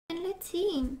And let's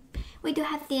see. We do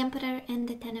have the Emperor and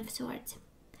the Ten of Swords.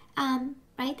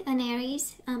 Right? An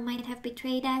Aries might have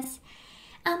betrayed us.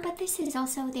 But this is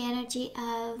also the energy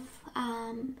of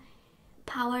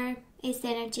power. Is the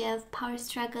energy of power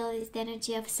struggle. Is the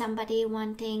energy of somebody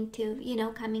wanting to, you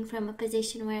know, coming from a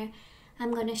position where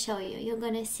I'm going to show you. You're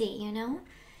going to see, you know.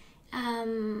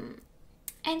 And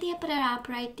the Emperor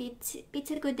upright, it's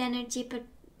a good energy, but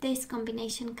this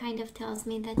combination kind of tells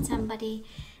me that somebody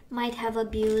might have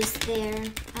abused their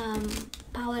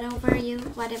power over you,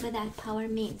 whatever that power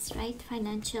means, right?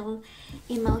 Financial,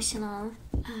 emotional,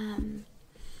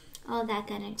 all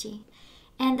that energy.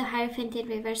 And the Hierophant in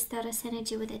reverse, Taurus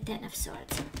energy with the Ten of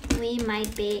Swords. We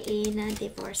might be in a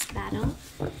divorce battle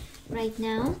right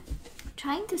now.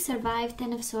 Trying to survive.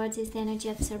 Ten of Swords is the energy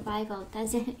of survival.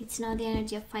 It's not the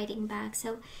energy of fighting back.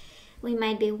 So we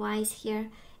might be wise here.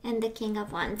 And the King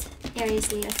of Wands,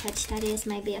 Aries, Leo, Sagittarius,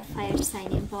 might be a fire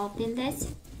sign involved in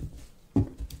this.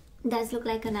 Does look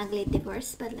like an ugly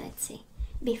divorce, but let's see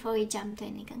before we jump to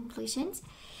any conclusions.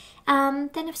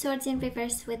 Ten of Swords in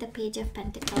reverse with the Page of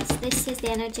Pentacles. This is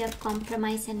the energy of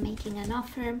compromise and making an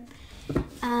offer.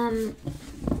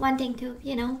 Wanting to,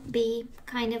 you know, be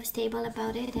kind of stable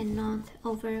about it and not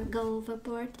go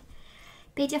overboard.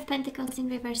 Page of Pentacles in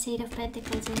reverse, Eight of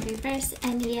Pentacles in reverse,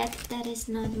 and yet there is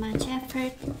not much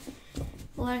effort.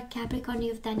 Or Capricorn,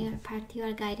 you've done your part. You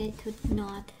are guided to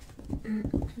not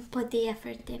put the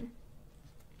effort in.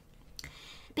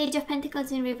 Page of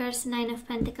Pentacles in reverse, Nine of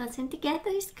Pentacles, and together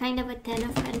is kind of a Ten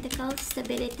of Pentacles.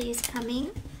 Stability is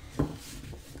coming.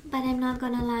 But I'm not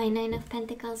gonna lie, Nine of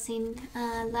Pentacles in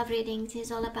love readings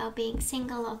is all about being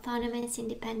single, autonomous,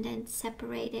 independent,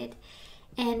 separated,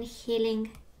 and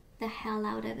healing the hell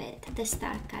out of it. The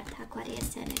Star card,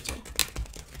 Aquarius energy.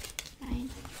 Right?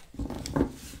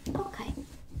 Okay.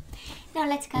 Now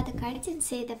let's cut the cards and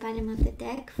see the bottom of the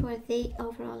deck for the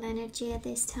overall energy at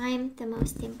this time, the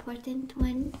most important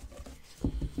one.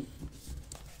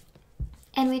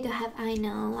 And we do have, I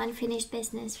know, unfinished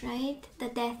business, right? The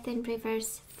Death in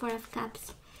reverse, Four of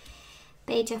Cups.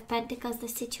 Page of Pentacles, the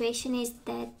situation is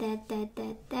dead, dead, dead,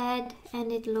 dead, dead,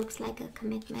 and it looks like a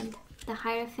commitment. The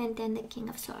Hierophant and the King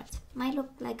of Swords. Might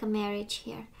look like a marriage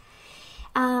here.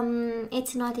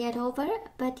 It's not yet over,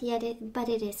 but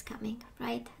it is coming,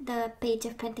 right? The Page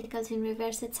of Pentacles in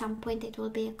reverse, at some point it will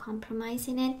be a compromise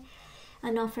in it,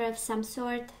 an offer of some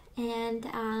sort, and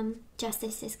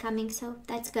justice is coming, so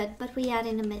that's good. But we are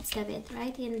in the midst of it,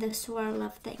 right? In the swirl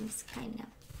of things, kind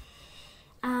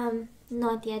of.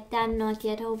 Not yet done, not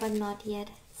yet over, not yet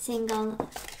single.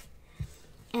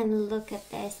 And look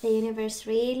at this. The universe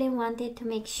really wanted to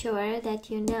make sure that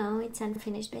you know it's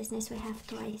unfinished business. We have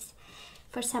twice.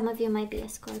 For some of you, might be a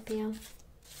Scorpio.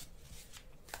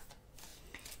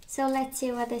 So let's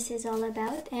see what this is all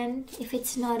about. And if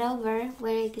it's not over,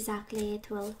 where exactly it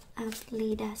will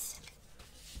lead us.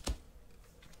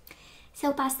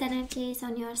 So past energy is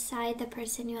on your side, the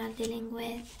person you are dealing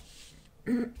with,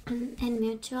 and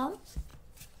mutual.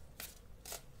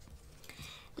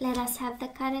 Let us have the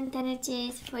current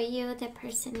energies for you, the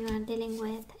person you are dealing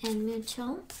with, and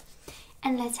mutual.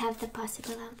 And let's have the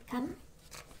possible outcome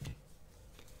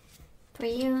for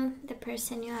you, the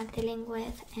person you are dealing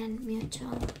with, and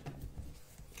mutual.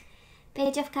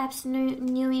 Page of Cups,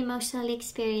 new emotional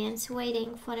experience.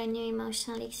 Waiting for a new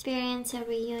emotional experience, a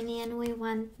reunion. We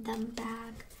want them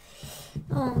back.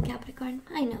 Oh, Capricorn,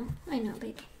 I know,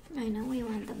 baby. I know, we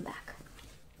want them back.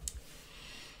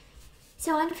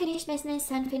 So unfinished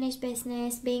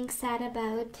business, being sad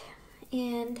about,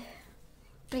 and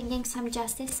bringing some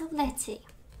justice. So let's see.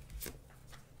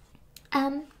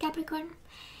 Capricorn,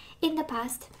 in the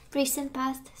past, recent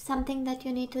past, something that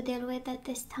you need to deal with at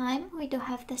this time. We do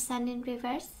have the Sun in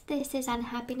reverse. This is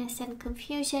unhappiness and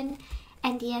confusion,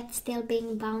 and yet still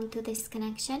being bound to this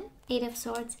connection. Eight of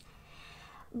Swords,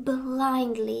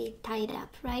 blindly tied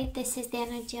up, right? This is the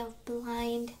energy of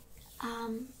blind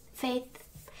faith.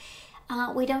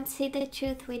 We don't see the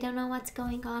truth. We don't know what's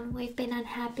going on. We've been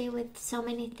unhappy with so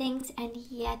many things, and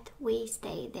yet we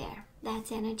stay there.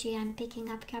 That's energy I'm picking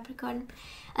up, Capricorn.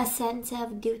 A sense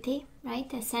of duty,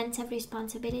 right? A sense of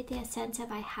responsibility, a sense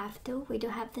of I have to. We do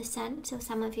have the Sun, so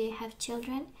some of you have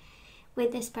children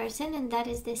with this person, and that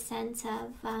is this sense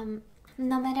of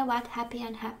no matter what, happy,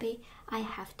 unhappy, I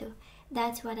have to.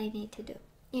 That's what I need to do,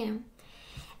 you know.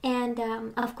 And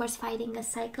of course, fighting a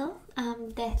cycle.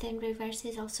 Death in reverse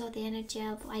is also the energy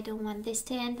of I don't want this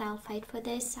to end. I'll fight for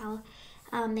this.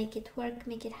 I'll make it work,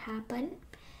 make it happen.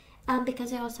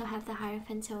 Because I also have the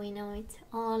Hierophant, so we know it's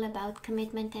all about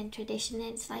commitment and tradition. And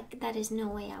it's like that is no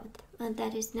way out.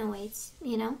 That is no way. It's,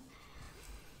 you know.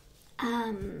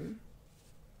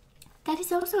 That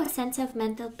is also a sense of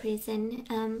mental prison,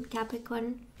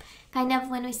 Capricorn. Kind of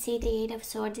when we see the Eight of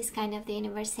Swords, is kind of the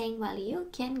universe saying, well, you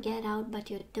can get out, but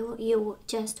you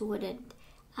just wouldn't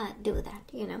do that,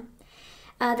 you know.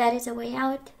 That is a way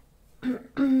out.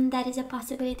 That is a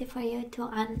possibility for you to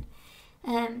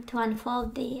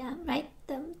unfold the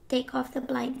take off the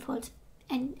blindfolds,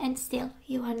 and still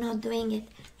you are not doing it.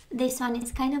 This one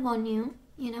is kind of on you,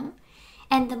 you know,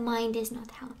 and the mind is not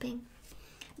helping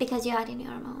because you are in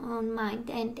your own mind,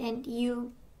 and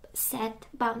you set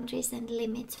boundaries and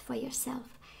limits for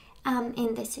yourself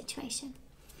in this situation.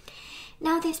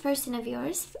 Now this person of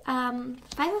yours,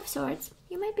 Five of Swords,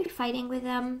 you might be fighting with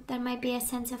them. There might be a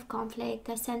sense of conflict,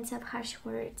 a sense of harsh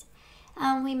words.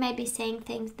 We might be saying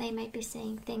things, they might be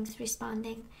saying things,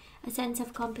 responding, a sense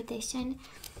of competition.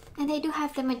 And they do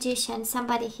have the Magician.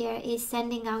 Somebody here is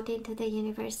sending out into the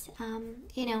universe,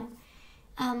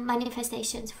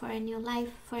 manifestations for a new life,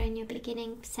 for a new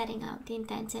beginning, setting out the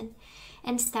intention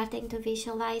and starting to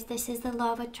visualize. This is the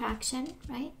law of attraction,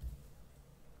 right?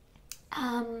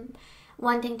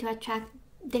 Wanting to attract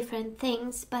different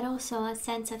things, but also a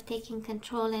sense of taking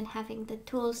control and having the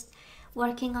tools,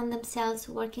 working on themselves,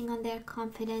 working on their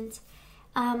confidence,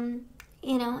 and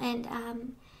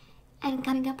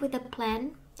coming up with a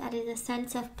plan. That is a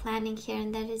sense of planning here,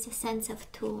 and that is a sense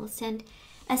of tools and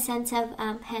a sense of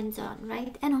hands-on,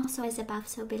 right? And also as above,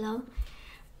 so below.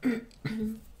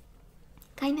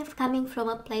 Kind of coming from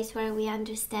a place where we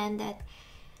understand that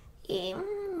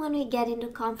when we get into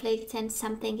conflicts and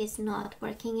something is not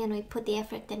working and we put the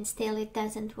effort and still it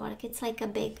doesn't work, it's like a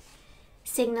big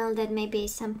signal that maybe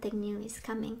something new is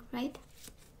coming, right?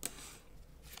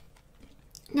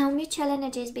 Now, mutual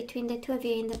energies between the two of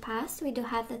you in the past. We do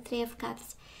have the Three of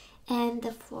Cups and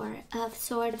the Four of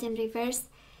Swords in reverse.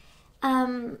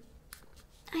 I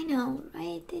know,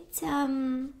 right? It's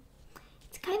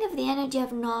kind of the energy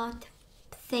of not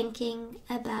thinking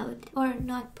about or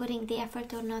not putting the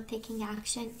effort or not taking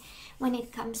action when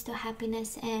it comes to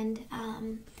happiness and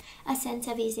a sense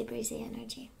of easy breezy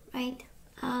energy, right?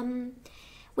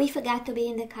 We forgot to be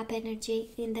in the cup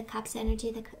energy, in the cups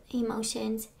energy, the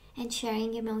emotions and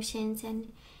sharing emotions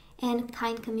and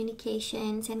kind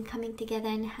communications and coming together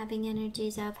and having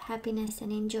energies of happiness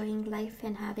and enjoying life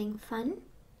and having fun.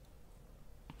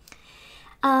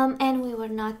 And we were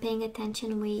not paying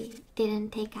attention. We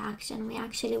didn't take action. We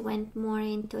actually went more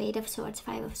into Eight of Swords,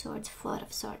 Five of Swords, Four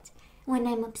of Swords. When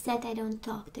I'm upset, I don't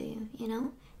talk to you, you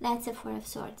know? That's a Four of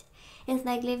Swords. It's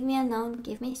like, leave me alone,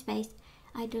 give me space.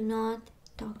 I do not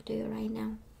talk to you right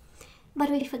now. But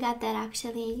we forgot that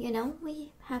actually, you know,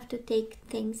 we have to take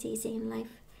things easy in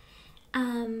life.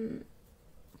 And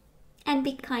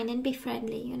be kind and be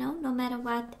friendly, you know? No matter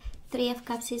what, Three of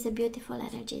Cups is a beautiful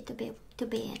energy to be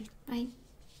in, right?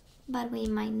 But we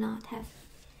might not have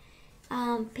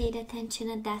paid attention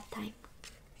at that time.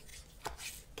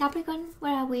 Capricorn,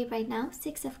 where are we right now?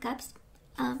 Six of Cups.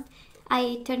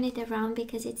 I turn it around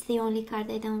because it's the only card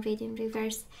I don't read in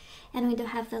reverse. And we do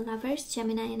have the Lovers,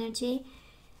 Gemini energy.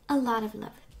 A lot of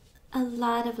love. A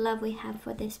lot of love we have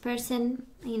for this person.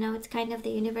 You know, it's kind of the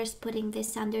universe putting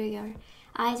this under your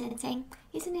eyes and saying,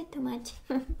 isn't it too much?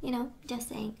 You know, just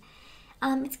saying.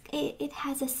 It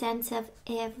has a sense of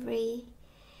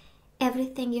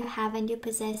everything you have and you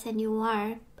possess and you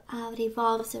are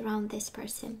revolves around this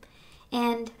person.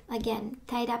 And again,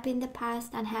 tied up in the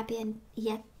past, unhappy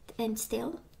and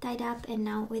still tied up, and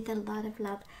now with a lot of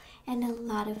love and a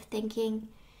lot of thinking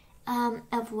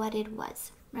of what it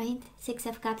was, right? Six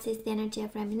of Cups is the energy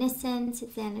of reminiscence.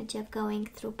 It's the energy of going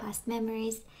through past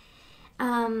memories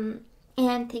and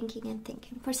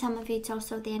thinking. For some of you, it's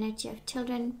also the energy of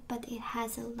children, but it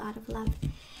has a lot of love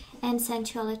and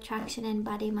sensual attraction and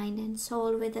body, mind, and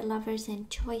soul with the Lovers and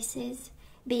choices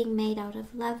being made out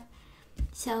of love.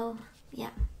 So,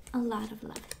 yeah, a lot of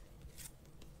love.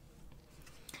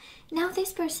 Now,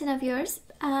 this person of yours,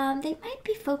 they might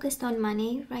be focused on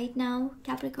money right now,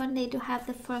 Capricorn. They do have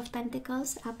the Four of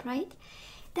Pentacles upright.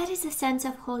 That is a sense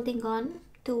of holding on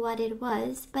to what it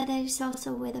was, but there is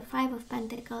also with the Five of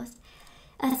Pentacles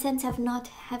a sense of not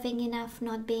having enough,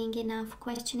 not being enough,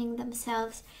 questioning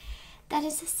themselves. That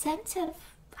is a sense of,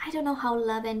 I don't know how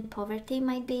love and poverty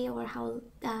might be, or how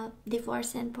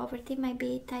divorce and poverty might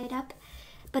be tied up,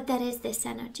 but that is this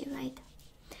energy, right?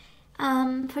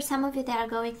 For some of you, they are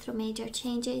going through major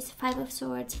changes. Five of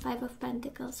Swords, Five of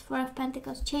Pentacles, Four of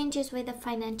Pentacles, changes with a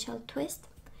financial twist.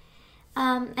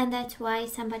 And that's why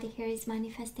somebody here is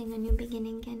manifesting a new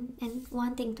beginning and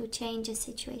wanting to change a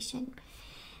situation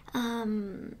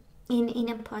in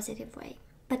a positive way.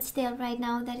 But still, right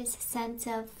now, there is a sense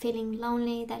of feeling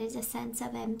lonely. There is a sense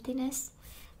of emptiness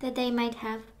that they might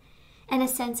have. and a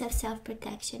sense of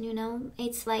self-protection, you know.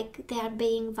 It's like they are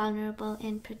being vulnerable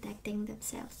and protecting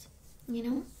themselves, you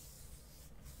know.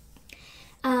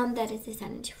 That is this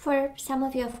energy. For some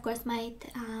of you, of course, might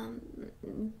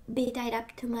be tied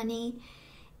up to money,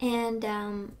 and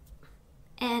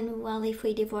well, if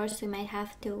we divorce, we might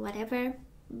have to whatever.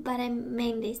 But I'm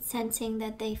mainly sensing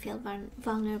that they feel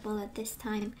vulnerable at this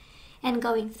time and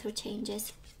going through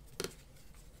changes.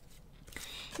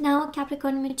 Now,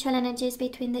 Capricorn, mutual energies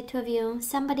between the two of you.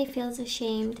 Somebody feels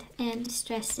ashamed and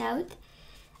stressed out.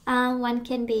 One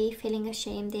can be feeling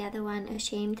ashamed, the other one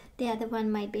ashamed. The other one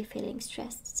might be feeling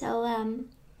stressed. So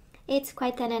it's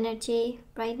quite an energy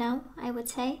right now, I would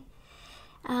say.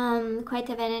 Quite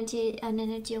an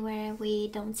energy where we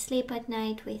don't sleep at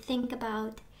night, we think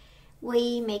about,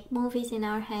 we make movies in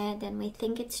our head and we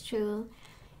think it's true.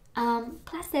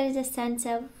 Plus there is a sense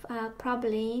of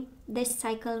probably this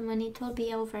cycle, when it will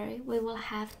be over, we will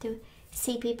have to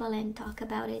see people and talk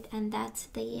about it, and that's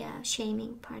the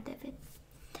shaming part of it.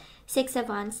 Six of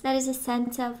Wands, there is a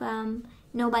sense of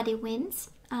nobody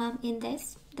wins in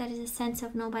this. There is a sense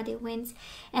of nobody wins,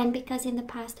 and because in the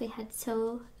past we had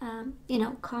so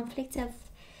conflicts of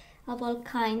all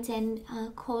kinds, and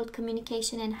cold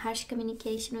communication and harsh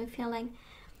communication, we feel like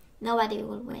nobody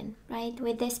will win, right?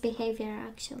 With this behavior,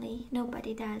 actually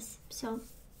nobody does. So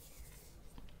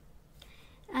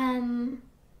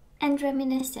and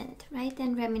reminiscent, right?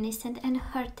 And reminiscent and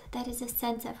hurt. There is a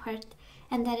sense of hurt,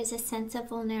 and there is a sense of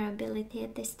vulnerability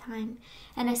at this time,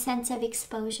 and a sense of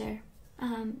exposure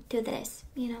to this,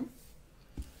 you know,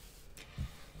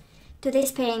 to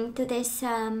this pain, to this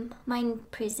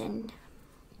mind prison.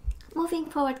 Moving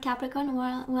forward, Capricorn,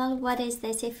 well, what is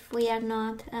this if we are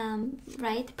not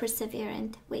right,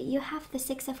 perseverant? You have the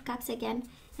Six of Cups again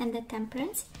and the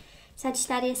Temperance,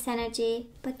 Sagittarius energy,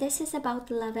 but this is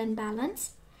about love and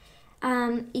balance.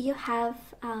 You have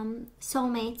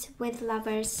soulmates with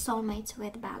lovers, soulmates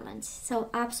with balance. So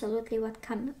absolutely what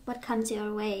comes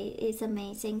your way is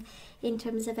amazing in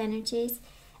terms of energies.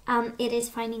 It is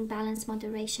finding balance,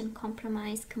 moderation,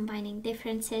 compromise, combining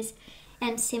differences,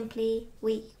 and simply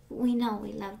we know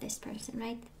we love this person,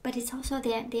 right? But it's also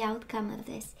the outcome of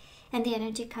this and the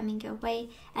energy coming your way,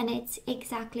 and it's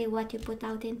exactly what you put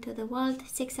out into the world.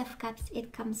 Six of Cups,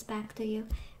 it comes back to you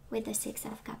with the Six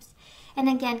of Cups. And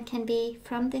again, can be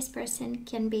from this person,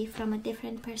 can be from a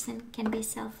different person, can be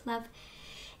self-love,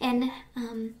 and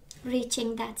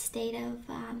reaching that state of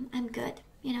I'm good,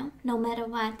 you know, no matter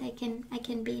what, I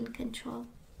can be in control.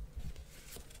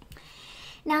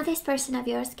 Now this person of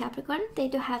yours, Capricorn, they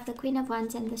do have the Queen of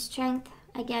Wands and the Strength.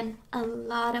 Again, a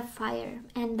lot of fire,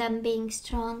 and them being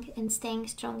strong and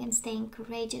staying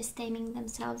courageous, taming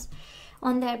themselves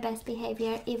on their best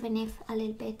behavior, even if a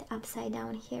little bit upside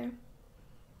down here,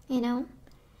 you know.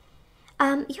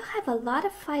 You have a lot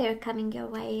of fire coming your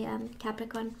way,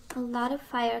 Capricorn, a lot of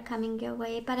fire coming your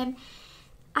way, but I'm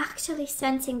actually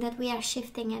sensing that we are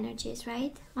shifting energies,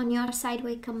 right? On your side,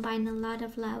 we combine a lot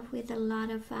of love with a lot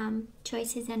of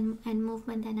choices and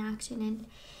movement and action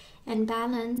and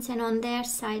balance, and on their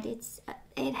side,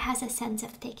 it has a sense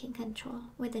of taking control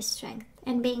with the strength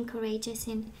and being courageous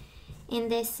in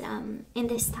this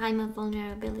time of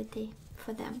vulnerability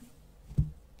for them.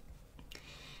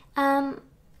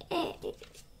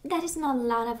 There is not a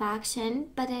lot of action,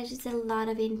 but there is a lot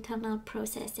of internal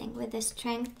processing with the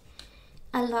Strength.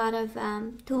 A lot of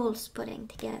tools putting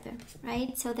together,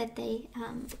 right? So that they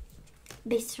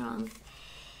be strong.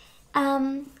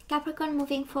 Capricorn,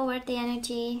 moving forward, the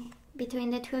energy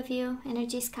between the two of you,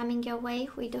 energy is coming your way.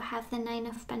 We do have the Nine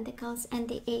of Pentacles and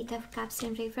the Eight of Cups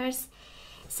in reverse.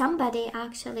 Somebody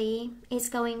actually is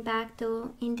going back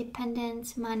to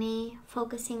independence, money,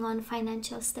 focusing on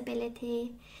financial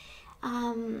stability,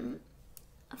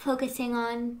 focusing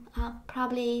on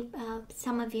probably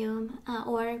some of you,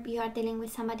 or you are dealing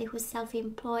with somebody who's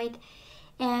self-employed,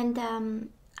 and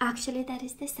actually that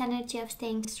is this energy of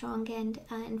staying strong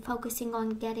and focusing on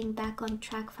getting back on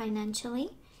track financially.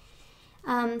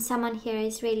 Someone here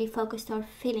is really focused or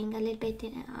feeling a little bit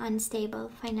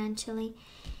unstable financially,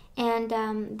 and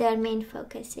their main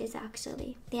focus is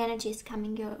actually the energy is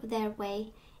coming their way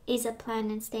is a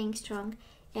plan and staying strong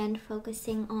and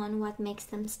focusing on what makes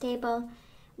them stable.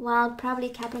 While probably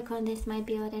Capricorn, this might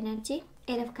be odd energy,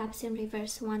 Eight of Cups in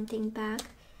reverse, wanting back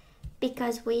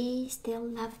because we still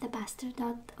love the bastard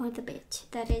or the bitch.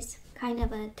 That is kind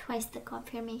of twice the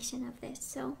confirmation of this.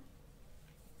 So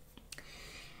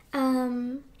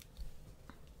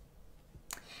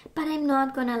but I'm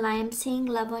not gonna lie, I'm seeing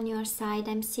love on your side,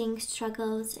 I'm seeing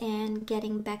struggles and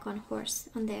getting back on horse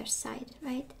on their side,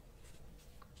 right?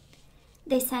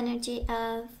 This energy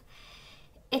of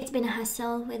it's been a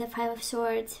hustle with the Five of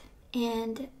Swords,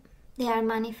 and they are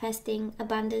manifesting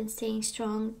abundance, staying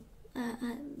strong,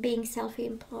 being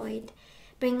self-employed,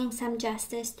 bringing some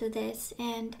justice to this,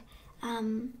 and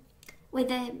with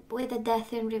the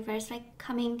death in reverse, like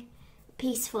coming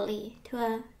peacefully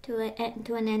to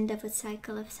an end of a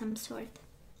cycle of some sort.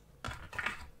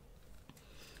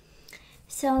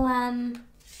 So I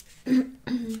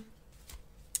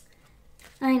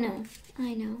know.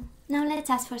 Now let's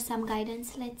ask for some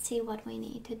guidance. Let's see what we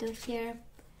need to do here.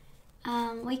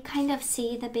 We kind of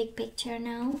see the big picture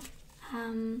now.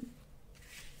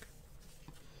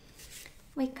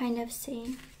 We kind of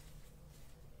see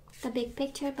the big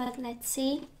picture, but let's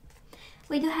see.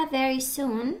 We do have very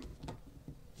soon.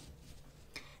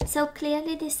 So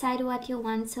clearly decide what you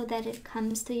want so that it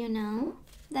comes to you now.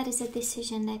 That is a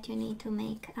decision that you need to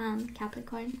make,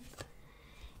 Capricorn.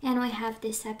 And we have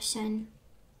deception.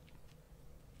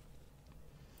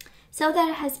 So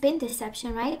there has been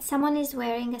deception, right? Someone is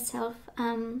wearing a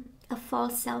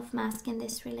false self mask in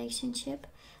this relationship.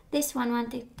 This one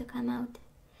wanted to come out.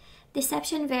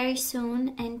 Deception very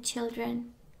soon, and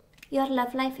children. Your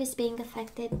love life is being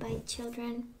affected by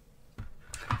children.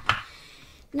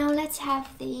 Now let's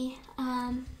have the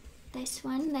this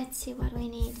one. Let's see what we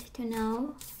need to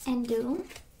know and do.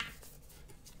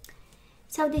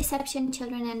 So deception,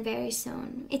 children, and very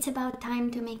soon. It's about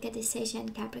time to make a decision,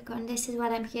 Capricorn. This is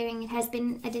what I'm hearing. It has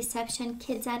been a deception.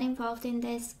 Kids are involved in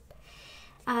this.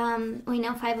 We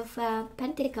know Five of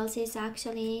Pentacles is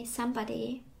actually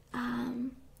somebody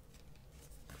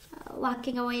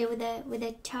walking away with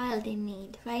a child in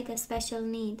need, right? A special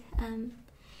need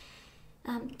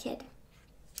kid.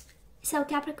 So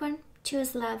Capricorn,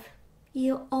 choose love.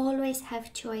 You always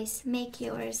have choice. Make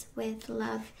yours with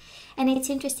love. And it's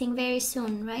interesting, very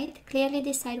soon, right? Clearly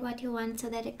decide what you want so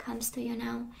that it comes to you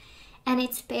now. And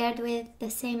it's paired with the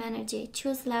same energy.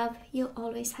 Choose love. You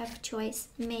always have choice.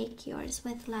 Make yours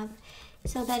with love.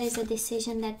 So that is a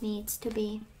decision that needs to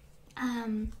be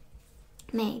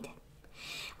made.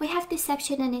 We have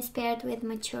deception, and it's paired with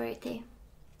maturity.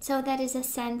 So that is a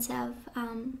sense of,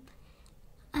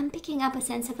 I'm picking up a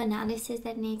sense of analysis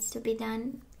that needs to be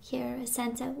done here, a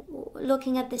sense of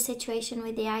looking at the situation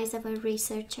with the eyes of a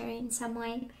researcher in some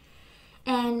way,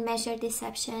 and measure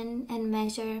deception and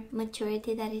measure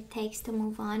maturity that it takes to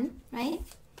move on, right?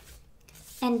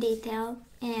 And detail.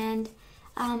 And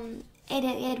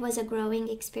it was a growing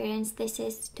experience. This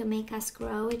is to make us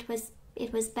grow. It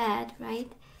was bad,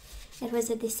 right? It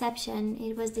was a deception.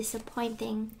 It was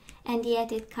disappointing, and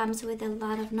yet it comes with a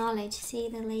lot of knowledge. See,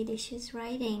 the lady, she's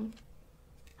writing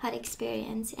her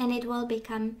experience, and it will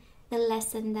become the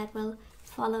lesson that will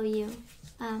follow you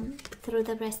through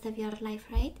the rest of your life,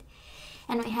 right?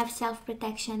 And we have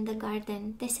self-protection, the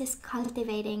garden. This is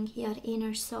cultivating your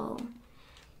inner soul,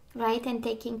 right? And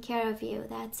taking care of you.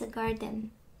 That's a garden.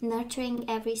 Nurturing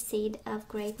every seed of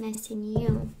greatness in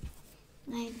you,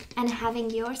 right? And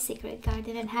having your secret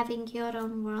garden and having your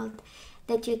own world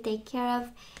that you take care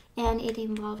of, and it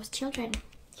involves children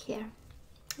here.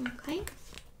 Okay.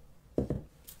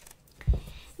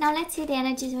 Now let's see the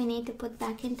energies we need to put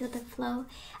back into the flow.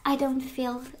 I don't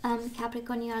feel,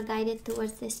 Capricorn, you are guided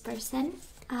towards this person.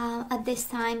 At this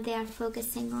time, they are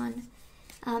focusing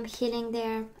on healing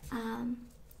their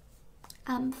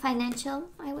financial,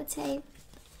 I would say,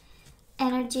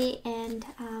 energy, and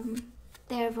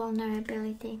their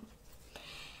vulnerability.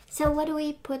 So what do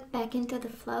we put back into the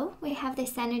flow? We have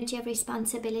this energy of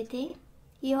responsibility.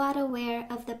 You are aware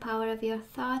of the power of your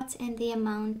thoughts and the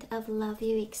amount of love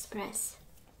you express.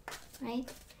 Right?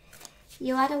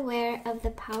 You are aware of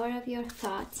the power of your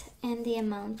thoughts and the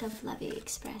amount of love you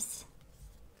express.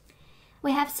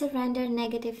 We have surrender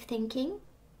negative thinking.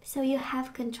 So you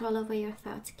have control over your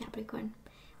thoughts, Capricorn.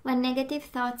 When negative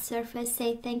thoughts surface,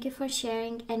 say thank you for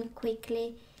sharing and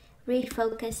quickly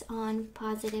refocus on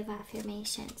positive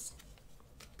affirmations.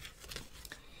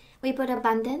 We put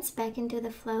abundance back into the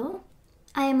flow.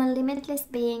 I am a limitless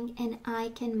being, and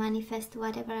I can manifest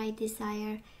whatever I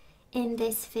desire in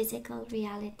this physical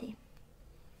reality.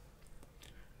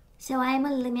 So I am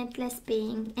a limitless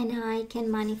being, and I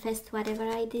can manifest whatever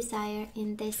I desire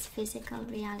in this physical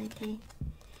reality.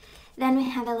 Then we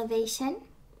have elevation.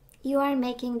 You are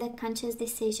making the conscious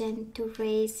decision to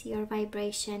raise your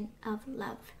vibration of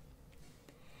love.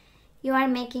 You are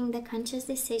making the conscious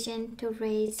decision to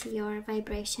raise your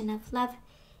vibration of love.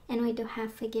 And we do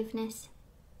have forgiveness.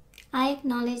 I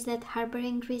acknowledge that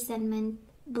harboring resentment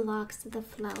blocks the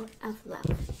flow of love.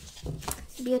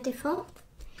 Beautiful.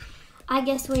 I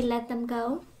guess we let them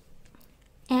go,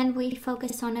 and we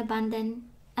focus on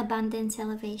abundance,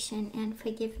 elevation, and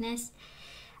forgiveness.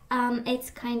 It's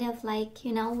kind of like,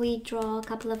 we draw a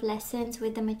couple of lessons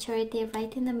with the maturity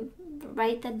right in the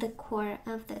right at the core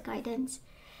of the guidance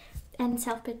and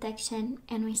self-protection,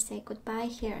 and we say goodbye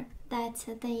here. That's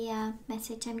the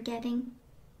message I'm getting.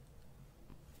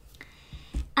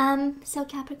 So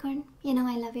Capricorn, you know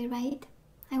I love you, right?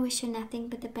 I wish you nothing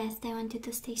but the best. I want you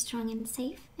to stay strong and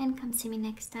safe, and come see me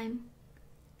next time.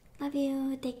 Love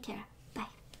you. Take care.